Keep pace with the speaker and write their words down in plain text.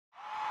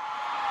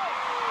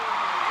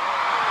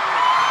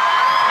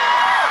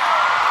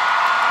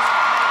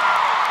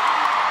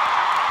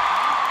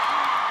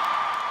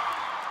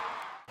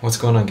What's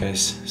going on,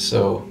 guys?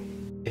 So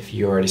if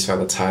you already saw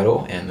the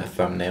title and the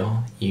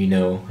thumbnail, you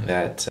know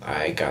that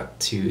I got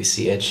to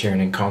see Ed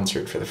Sheeran in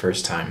concert for the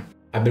first time.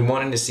 I've been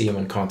wanting to see him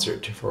in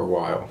concert for a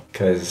while,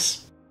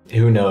 because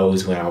who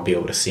knows when I'll be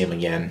able to see him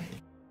again.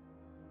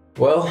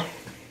 Well,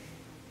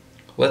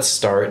 let's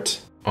start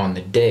on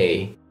the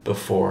day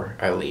before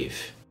I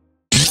leave.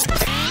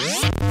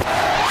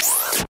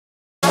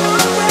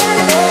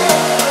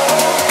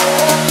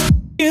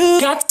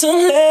 You got to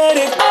let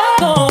it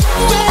go.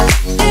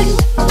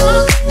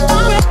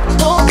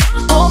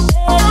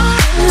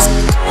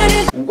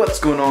 What's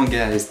going on,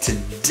 guys?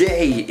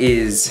 Today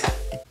is...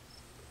 I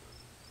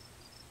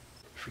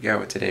forgot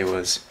what today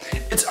was.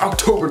 It's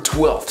October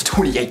 12th,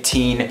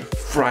 2018,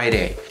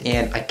 Friday,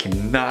 and I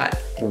cannot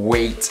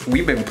wait.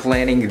 We've been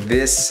planning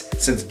this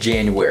since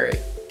January.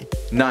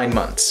 9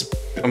 months.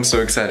 I'm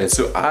so excited.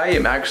 So I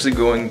am actually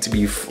going to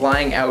be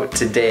flying out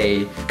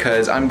today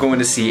because I'm going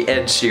to see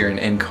Ed Sheeran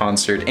in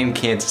concert in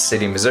Kansas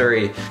City,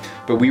 Missouri.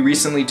 But we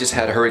recently just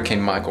had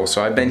Hurricane Michael,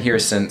 so I've been here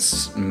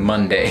since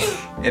Monday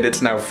and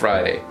it's now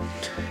Friday.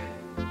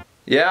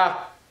 Yeah?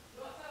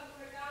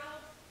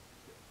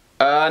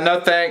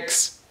 No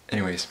thanks.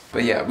 Anyways,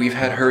 but yeah, we've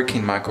had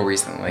Hurricane Michael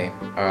recently.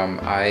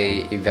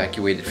 I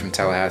evacuated from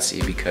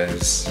Tallahassee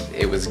because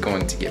it was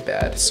going to get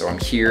bad. So I'm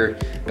here,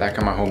 back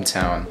in my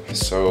hometown.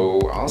 So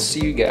I'll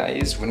see you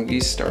guys when we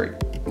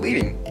start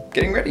leaving,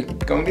 getting ready,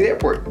 going to the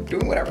airport,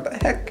 doing whatever the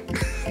heck.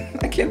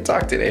 I can't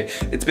talk today.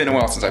 It's been a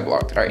while since I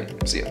vlogged. All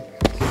right, see ya.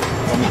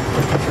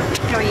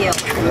 How are you?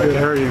 Good,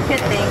 how are you? Good,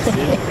 thanks.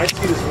 I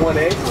see this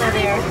 1A. Hello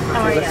there.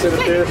 How are you? Let's sit up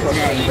there.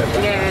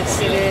 Yes,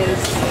 it is.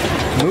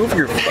 Move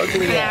your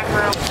ugly ass.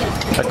 Mackerel.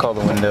 Check all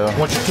the window.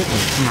 What's your ticket?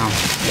 No.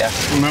 Yeah.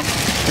 Nope.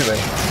 Too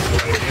late.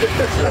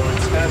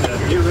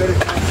 You ready?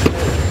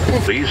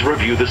 Please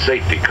review the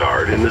safety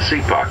card in the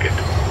seat pocket.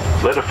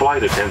 Let a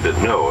flight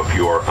attendant know if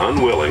you are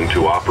unwilling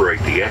to operate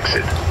the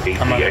exit. Meet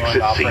the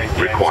exit seat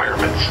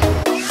requirements.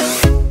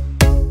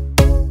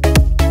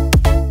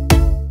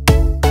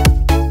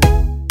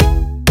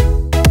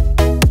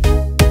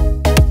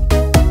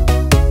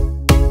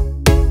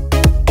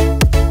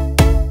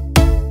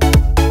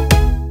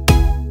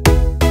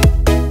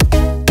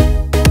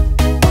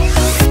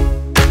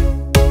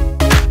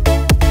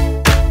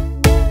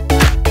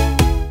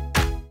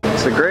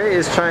 So Gray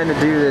is trying to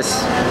do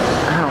this,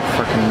 I don't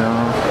fucking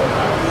know.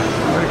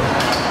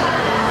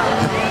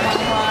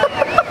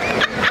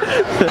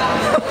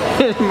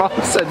 His mom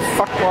said,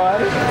 fuck why?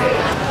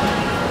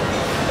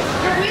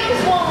 Your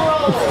wheels won't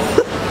roll.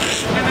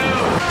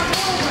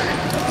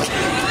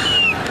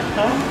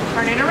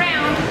 Turn it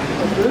around.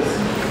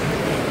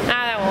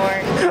 Ah, that won't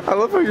work. I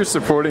love how you're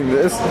supporting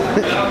this.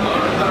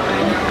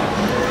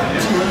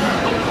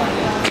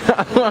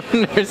 I don't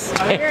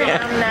understand. Your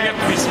arm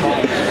nuts.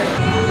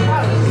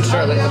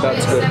 Charlotte about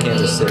to go to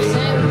Kansas City.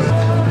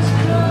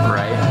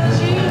 Right?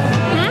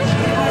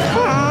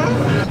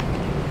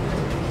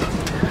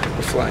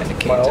 We're flying to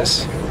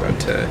Kansas. We're about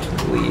to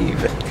leave.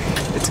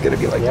 It's gonna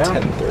be like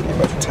 10:30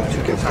 by the time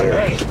we get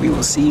there. We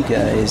will see you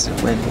guys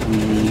when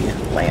we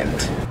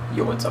land.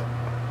 Yo, what's up?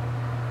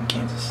 In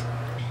Kansas.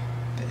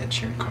 The Ed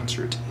Sheeran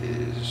concert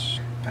is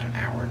about an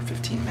hour and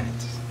 15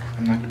 minutes.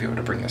 I'm not gonna be able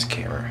to bring this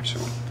camera, so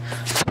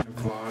I'm gonna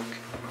vlog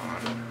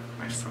on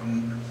my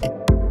phone.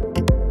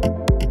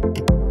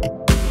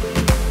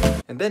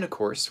 And then, of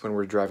course, when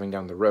we're driving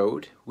down the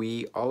road,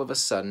 we all of a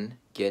sudden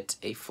get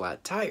a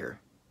flat tire.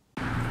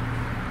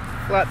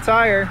 Flat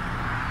tire?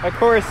 Of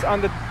course,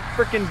 on the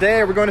freaking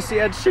day we're going to see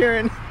Ed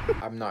Sheeran.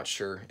 I'm not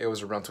sure. It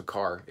was a rental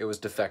car. It was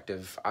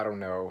defective. I don't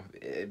know.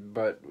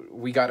 But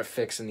we got it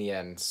fixed in the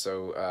end,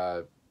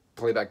 so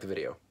play back the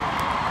video.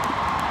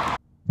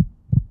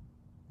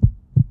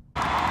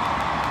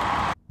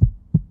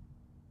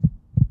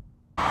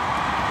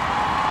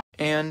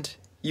 And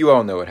you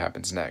all know what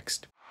happens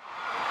next.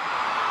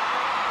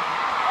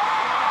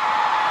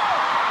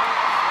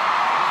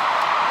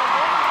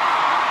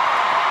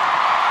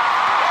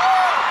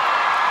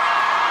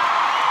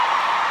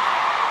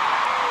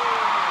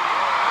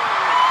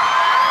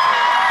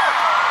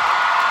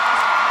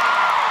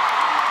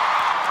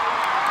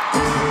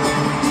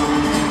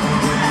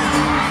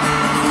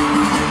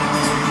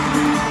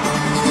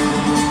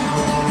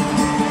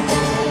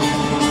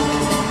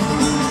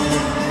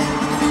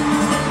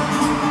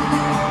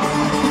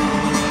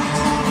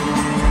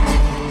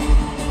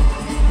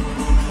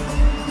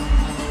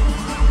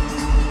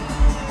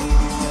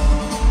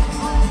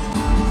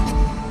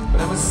 When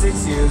I was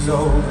 6 years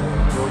old,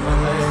 I broke my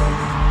leg.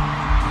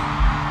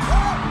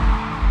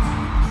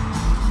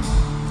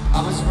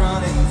 I was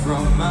running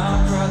from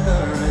my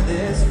brother and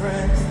his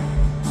friend.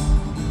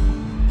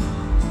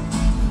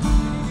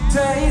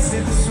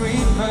 Tasted the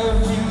sweet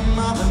perfume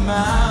of the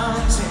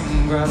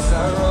mountain grass I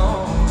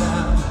rolled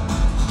down.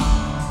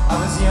 I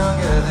was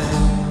younger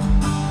then.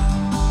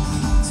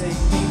 Take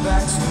me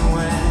back to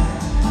when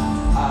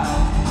I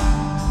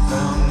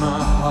found my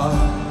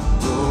heart.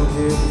 Rode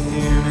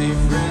here, made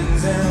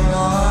friends and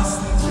lost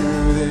them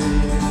through the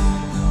years.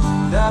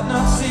 I've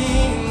not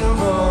seen the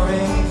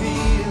roaring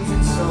fields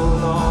in so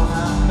long. I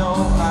know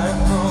I've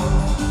grown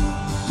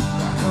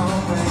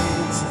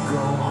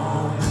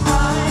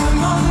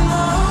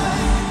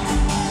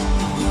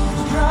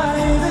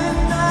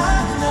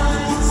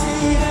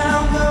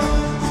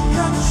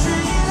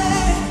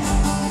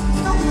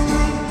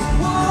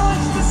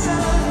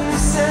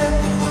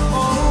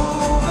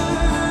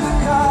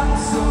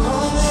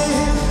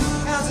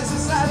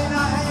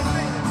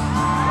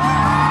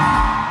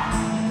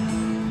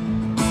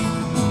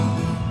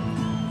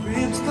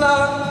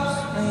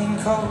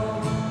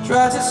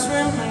to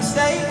swim and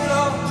stay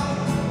low.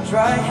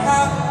 Dry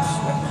house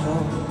at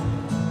home.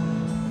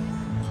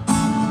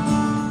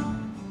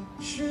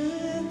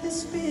 Should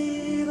this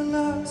be the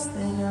last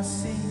thing I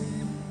see,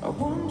 I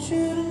want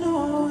you to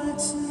know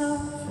it's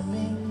enough for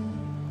me.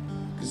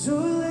 'Cause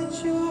all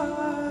that you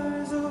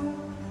are is all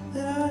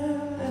that I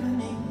ever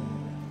need.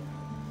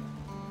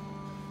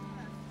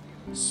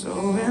 So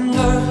in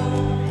love,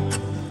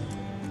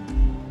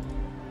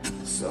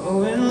 so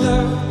in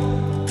love.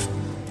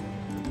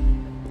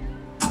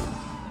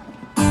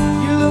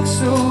 You look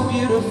so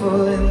beautiful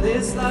in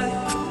this light.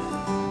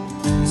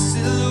 Your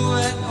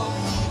silhouette,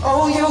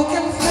 oh, you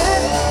can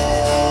fit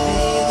me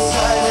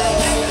inside and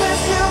think that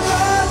you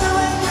were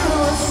when you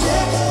were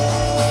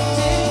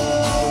 16.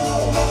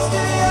 Next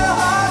to your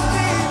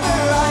heartbeat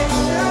where I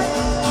should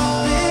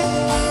be.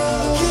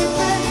 Keep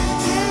it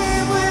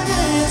deep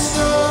within your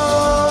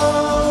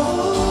soul.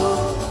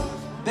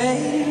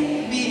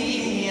 Baby,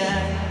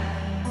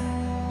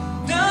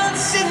 I'm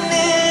dancing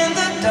in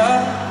the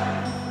dark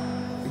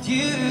with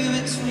you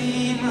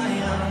between my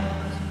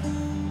arms,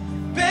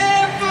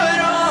 barefoot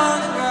on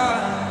the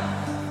ground,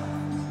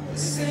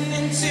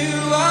 listening to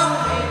our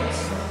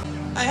waves.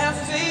 I have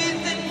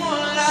faith in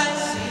what I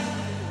see.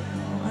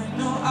 Oh, I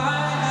know I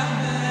have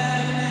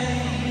met an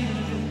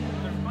angel.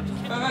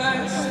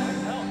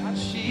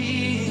 She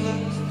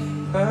looks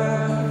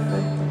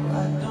perfect, though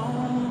I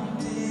don't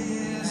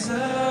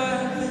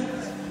deserve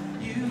it.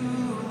 You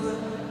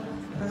look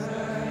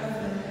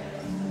perfect.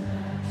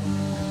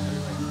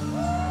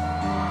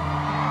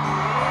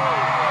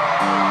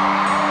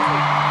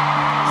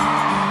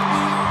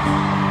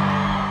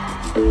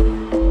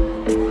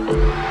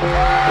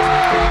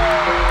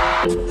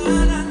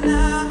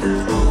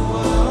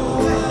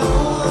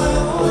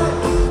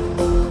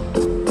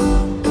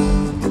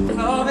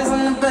 Love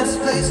isn't the best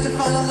place to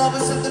find the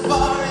lovers at the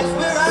bar is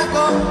where I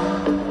go.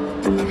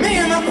 Me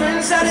and my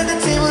friends sat at the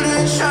table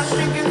doing shots,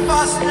 drinking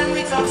fast, and then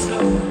we talk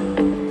slow.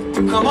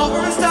 Come over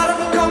and start up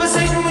a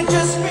conversation with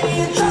just me,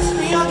 and trust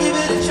me, I'll give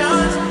it a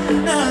chance.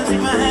 Now I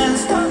take my hand,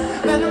 stop,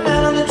 let the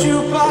man on the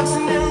jukebox,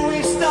 and then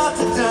we start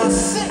to dance.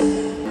 Sing.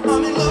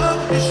 I'm in love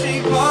with the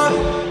shape of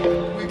it.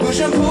 We push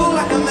and pull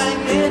like a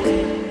magnet,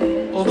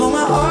 although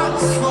my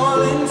heart's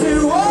falling to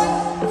what?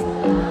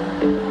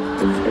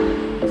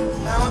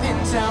 Now I'm in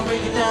town,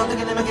 break it down,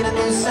 thinking I'm making a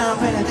new sound,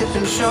 playing a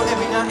different show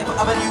every night. If I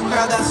have a new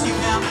crowd, that's you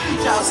now.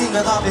 Child sing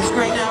the love is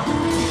great now.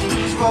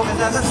 These focus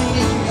as I see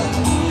you.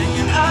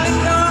 And I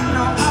don't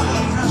know how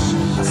to rush.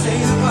 I say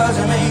the words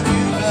that make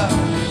you love.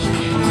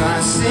 I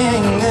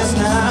sing this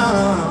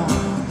now.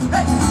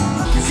 Hey!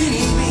 'Cause you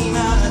need me,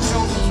 man, I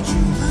don't need you.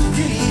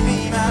 You need me,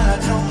 man, I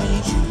don't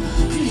need you.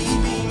 You need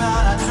me,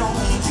 man, I don't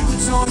need you.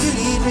 So you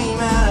need me,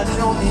 man, I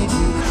don't need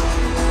you.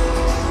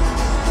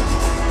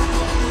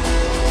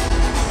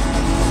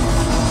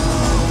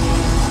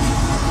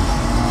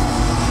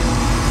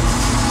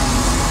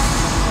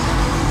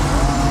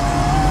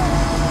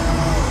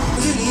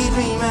 You need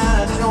me,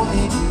 man, I don't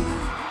need you.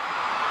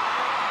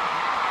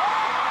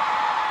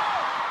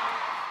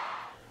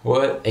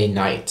 What a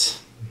night.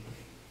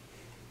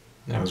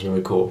 That was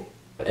really cool.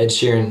 Ed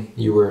Sheeran,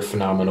 you were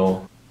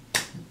phenomenal.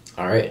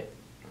 All right.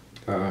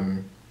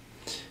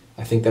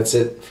 I think that's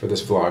it for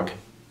this vlog.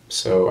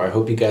 So I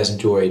hope you guys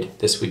enjoyed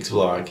this week's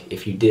vlog.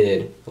 If you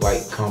did,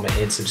 like, comment,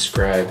 and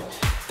subscribe.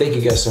 Thank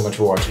you guys so much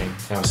for watching,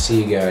 and I'll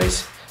see you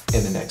guys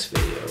in the next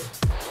video.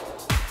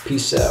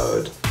 Peace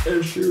out.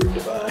 Ed Sheeran,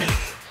 goodbye.